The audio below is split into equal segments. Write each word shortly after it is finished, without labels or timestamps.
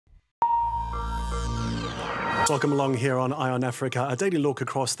Welcome along here on Eye on Africa, a daily look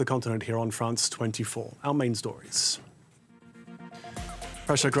across the continent here on France 24. Our main stories.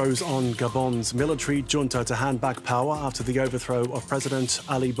 Pressure grows on Gabon's military junta to hand back power after the overthrow of President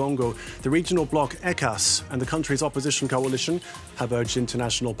Ali Bongo. The regional bloc ECCAS and the country's opposition coalition have urged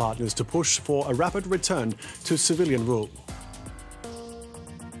international partners to push for a rapid return to civilian rule.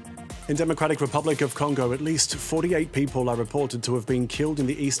 In Democratic Republic of Congo, at least 48 people are reported to have been killed in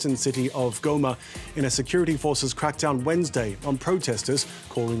the eastern city of Goma in a security forces crackdown Wednesday on protesters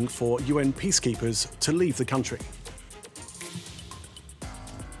calling for UN peacekeepers to leave the country.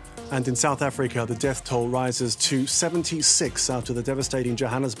 And in South Africa, the death toll rises to 76 after the devastating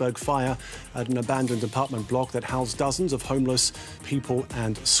Johannesburg fire at an abandoned apartment block that housed dozens of homeless people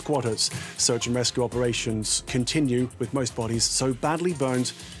and squatters. Search and rescue operations continue, with most bodies so badly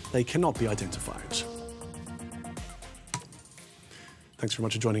burned they cannot be identified. Thanks very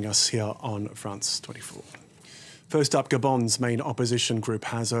much for joining us here on France 24. First up, Gabon's main opposition group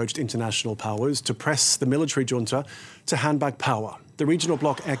has urged international powers to press the military junta to hand back power. The regional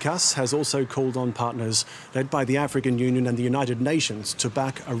bloc ECCAS has also called on partners led by the African Union and the United Nations to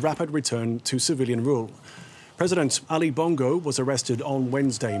back a rapid return to civilian rule. President Ali Bongo was arrested on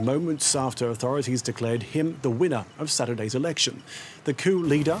Wednesday, moments after authorities declared him the winner of Saturday's election. The coup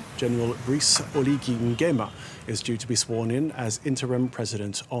leader, General Brice Oligui Nguema, is due to be sworn in as interim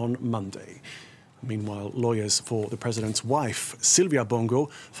president on Monday. Meanwhile, lawyers for the president's wife, Sylvia Bongo,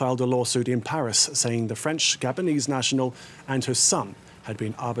 filed a lawsuit in Paris saying the French Gabonese national and her son had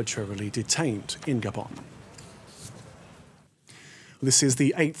been arbitrarily detained in Gabon. This is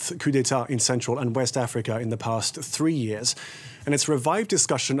the 8th coup d'etat in Central and West Africa in the past 3 years, and it's revived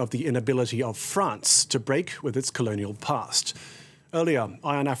discussion of the inability of France to break with its colonial past. Earlier,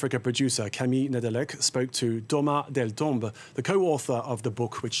 Eye on Africa producer Camille Nedelec spoke to Thomas Deltombe, the co-author of the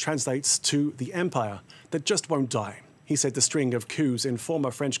book which translates to The Empire That Just Won't Die. He said the string of coups in former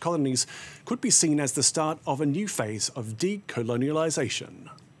French colonies could be seen as the start of a new phase of decolonialization.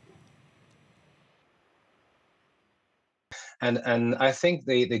 And I think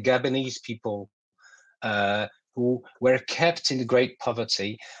the Gabonese people who were kept in great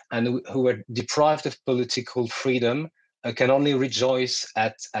poverty and who were deprived of political freedom can only rejoice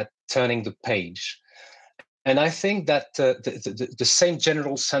at turning the page. And I think that the same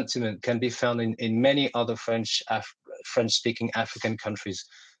general sentiment can be found in many other French-speaking African countries,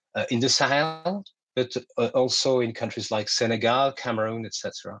 in the Sahel, but also in countries like Senegal, Cameroon,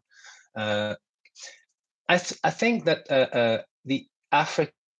 etc. I think that the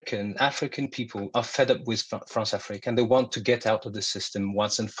African people are fed up with France-Afrique and they want to get out of the system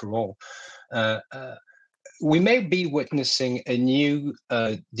once and for all. We may be witnessing a new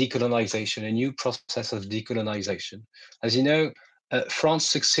decolonization, a new process of decolonization. As you know,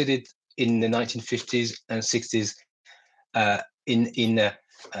 France succeeded in the 1950s and 60s in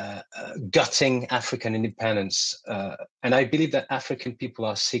gutting African independence. And I believe that African people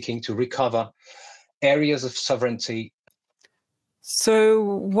are seeking to recover areas of sovereignty. So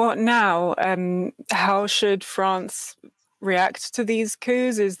what now? How should France react to these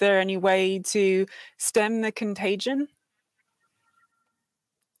coups? Is there any way to stem the contagion?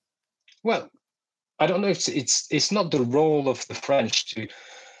 Well, I don't know if it's not the role of the French to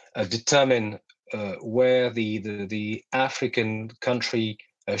determine where the African country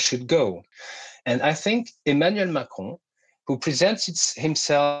should go. And I think Emmanuel Macron, who presents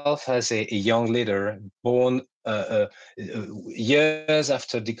himself as a young leader born years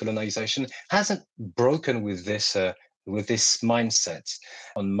after decolonization, hasn't broken with this mindset.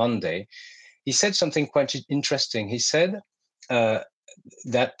 On Monday, he said something quite interesting. He said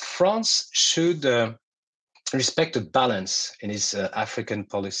that France should respect a balance in his African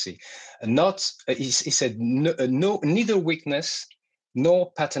policy. He said, neither weakness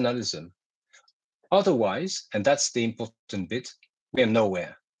nor paternalism. Otherwise, and that's the important bit, we are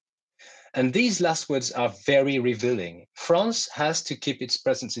nowhere. And these last words are very revealing. France has to keep its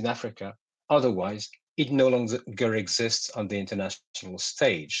presence in Africa. Otherwise, it no longer exists on the international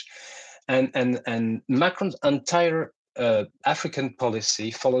stage. And Macron's entire African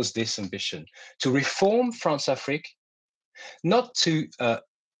policy follows this ambition to reform France-Afrique, not so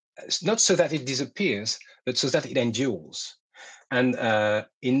that it disappears, but so that it endures. And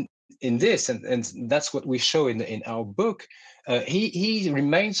in this, and that's what we show in our book, he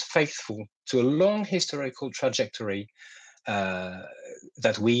remains faithful to a long historical trajectory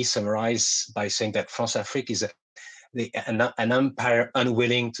that we summarize by saying that France-Afrique is an empire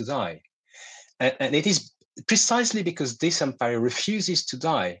unwilling to die. And it is precisely because this empire refuses to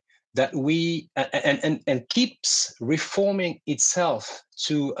die that and keeps reforming itself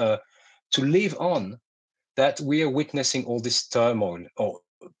to live on, that we are witnessing all this turmoil, or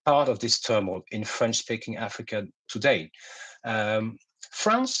part of this turmoil in French-speaking Africa today.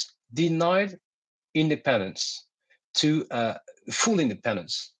 France denied independence to full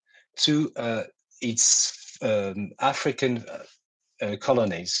independence to its African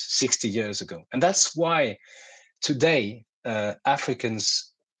colonies 60 years ago, and that's why today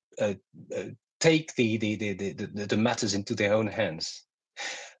Africans take the matters into their own hands,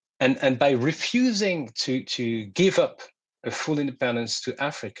 and by refusing to give up a full independence to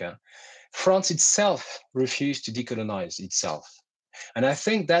Africa, France itself refused to decolonize itself. And I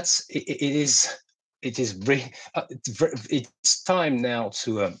think it's time now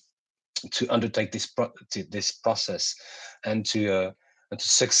to undertake this process and to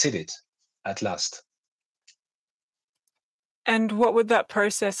succeed it at last. And what would that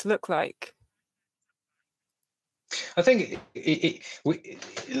process look like? I think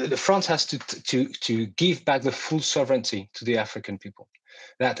France has to give back the full sovereignty to the African people.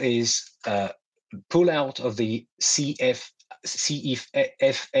 That is, pull out of the CFA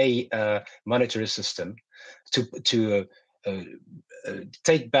monetary system, to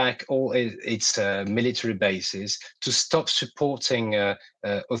take back all its military bases, to stop supporting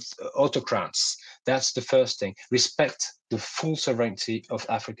autocrats. That's the first thing. Respect the full sovereignty of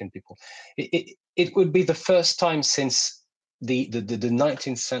African people. It would be the first time since the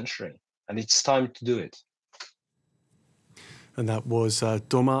 19th century, and it's time to do it. And that was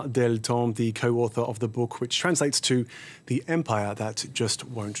Thomas Delton, the co-author of the book, which translates to The Empire That Just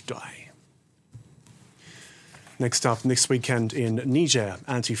Won't Die. Next up, this weekend in Niger,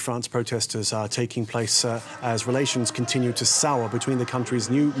 anti-France protesters are taking place as relations continue to sour between the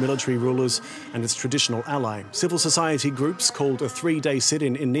country's new military rulers and its traditional ally. Civil society groups called a three-day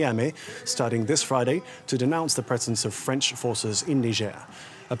sit-in in Niamey, starting this Friday, to denounce the presence of French forces in Niger.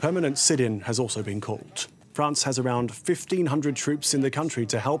 A permanent sit-in has also been called. France has around 1,500 troops in the country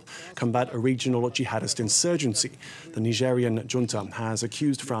to help combat a regional jihadist insurgency. The Nigerian junta has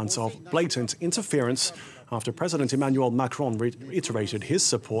accused France of blatant interference after President Emmanuel Macron reiterated his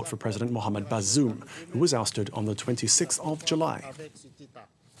support for President Mohamed Bazoum, who was ousted on the 26th of July.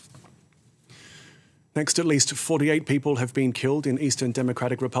 Next, at least 48 people have been killed in Eastern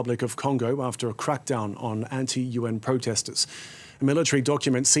Democratic Republic of Congo after a crackdown on anti-UN protesters. A military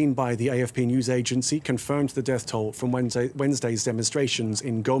document seen by the AFP news agency confirmed the death toll from Wednesday's demonstrations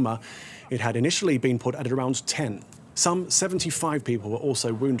in Goma. It had initially been put at around 10. Some 75 people were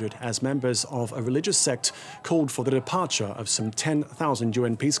also wounded as members of a religious sect called for the departure of some 10,000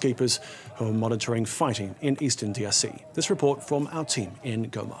 UN peacekeepers who are monitoring fighting in eastern DRC. This report from our team in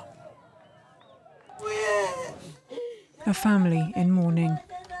Goma. A family in mourning.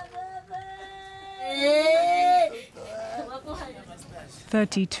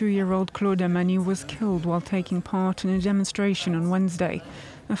 32-year-old Claude Amani was killed while taking part in a demonstration on Wednesday.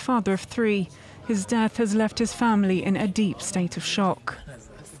 A father of three, his death has left his family in a deep state of shock.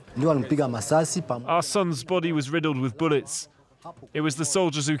 Our son's body was riddled with bullets. It was the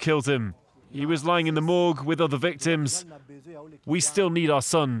soldiers who killed him. He was lying in the morgue with other victims. We still need our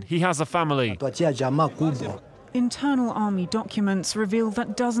son. He has a family. Internal army documents reveal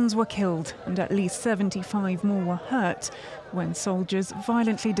that dozens were killed and at least 75 more were hurt when soldiers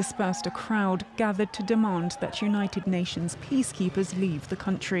violently dispersed a crowd gathered to demand that United Nations peacekeepers leave the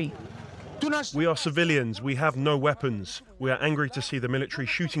country. We are civilians. We have no weapons. We are angry to see the military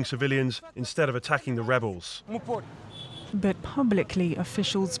shooting civilians instead of attacking the rebels. But publicly,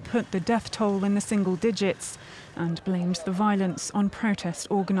 officials put the death toll in the single digits and blamed the violence on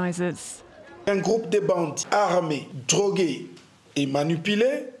protest organisers. Un groupe de bandes armés, drogués et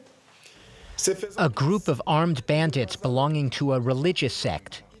manipulés. A group of armed bandits belonging to a religious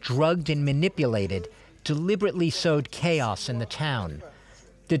sect, drugged and manipulated, deliberately sowed chaos in the town.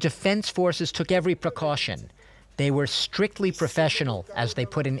 The defense forces took every precaution. They were strictly professional as they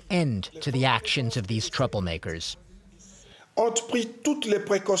put an end to the actions of these troublemakers. Ont pris toutes les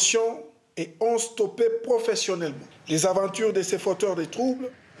précautions et ont stoppé professionnellement les aventures de ces fauteurs de troubles.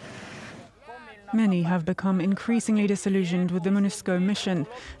 Many have become increasingly disillusioned with the MONUSCO mission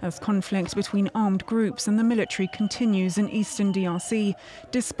as conflict between armed groups and the military continues in eastern DRC,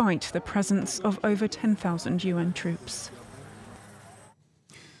 despite the presence of over 10,000 UN troops.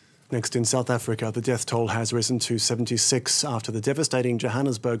 Next, in South Africa, the death toll has risen to 76 after the devastating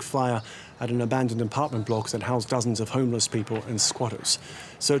Johannesburg fire at an abandoned apartment block that housed dozens of homeless people and squatters.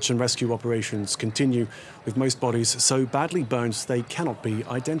 Search and rescue operations continue, with most bodies so badly burned they cannot be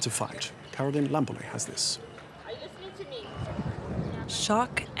identified. Caroline Lambole has this.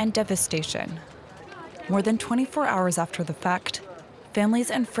 Shock and devastation. More than 24 hours after the fact,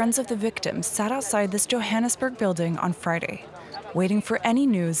 families and friends of the victims sat outside this Johannesburg building on Friday, waiting for any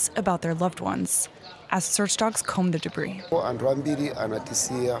news about their loved ones, as search dogs combed the debris.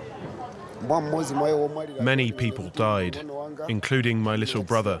 Many people died, including my little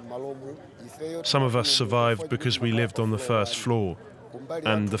brother. Some of us survived because we lived on the first floor,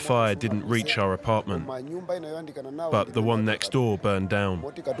 and the fire didn't reach our apartment. But the one next door burned down.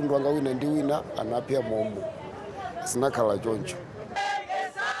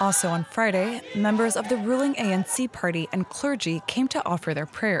 Also on Friday, members of the ruling ANC party and clergy came to offer their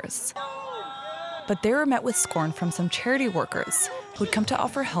prayers. But they were met with scorn from some charity workers who'd come to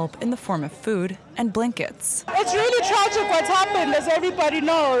offer help in the form of food and blankets. It's really tragic what's happened, as everybody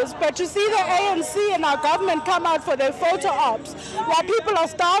knows, but to see the ANC and our government come out for their photo ops while people are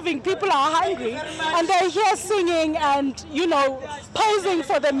starving, people are hungry, and they're here singing and, posing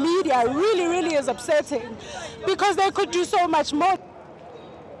for the media really is upsetting, because they could do so much more.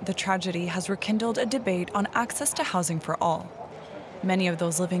 The tragedy has rekindled a debate on access to housing for all. Many of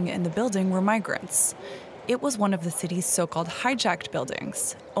those living in the building were migrants. It was one of the city's so-called hijacked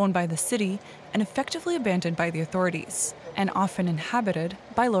buildings, owned by the city and effectively abandoned by the authorities, and often inhabited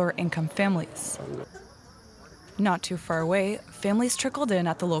by lower-income families. Not too far away, families trickled in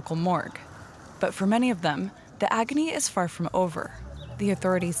at the local morgue. But for many of them, the agony is far from over. The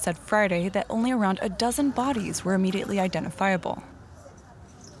authorities said Friday that only around a dozen bodies were immediately identifiable.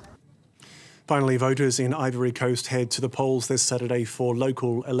 Finally, voters in Ivory Coast head to the polls this Saturday for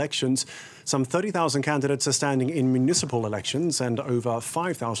local elections. Some 30,000 candidates are standing in municipal elections and over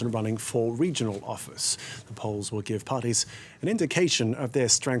 5,000 running for regional office. The polls will give parties an indication of their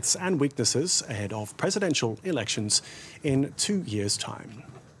strengths and weaknesses ahead of presidential elections in 2 years' time.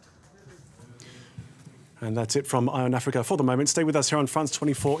 And that's it from Eye on Africa for the moment. Stay with us here on France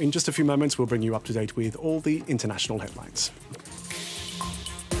 24. In just a few moments, we'll bring you up to date with all the international headlines.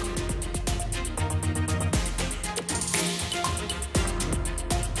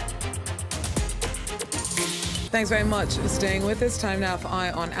 Thanks very much for staying with us. Time now for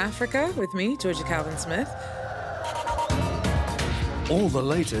Eye on Africa with me, Georgia Calvin-Smith. All the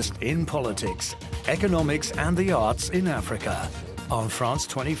latest in politics, economics and the arts in Africa on France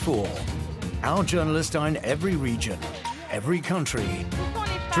 24. Our journalists are in every region, every country,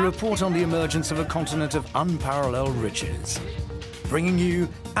 to report on the emergence of a continent of unparalleled riches. Bringing you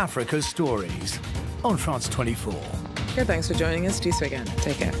Africa's stories on France 24. Good, thanks for joining us. Do so again.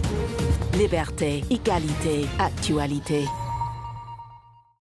 Take care. Liberté, égalité, actualité.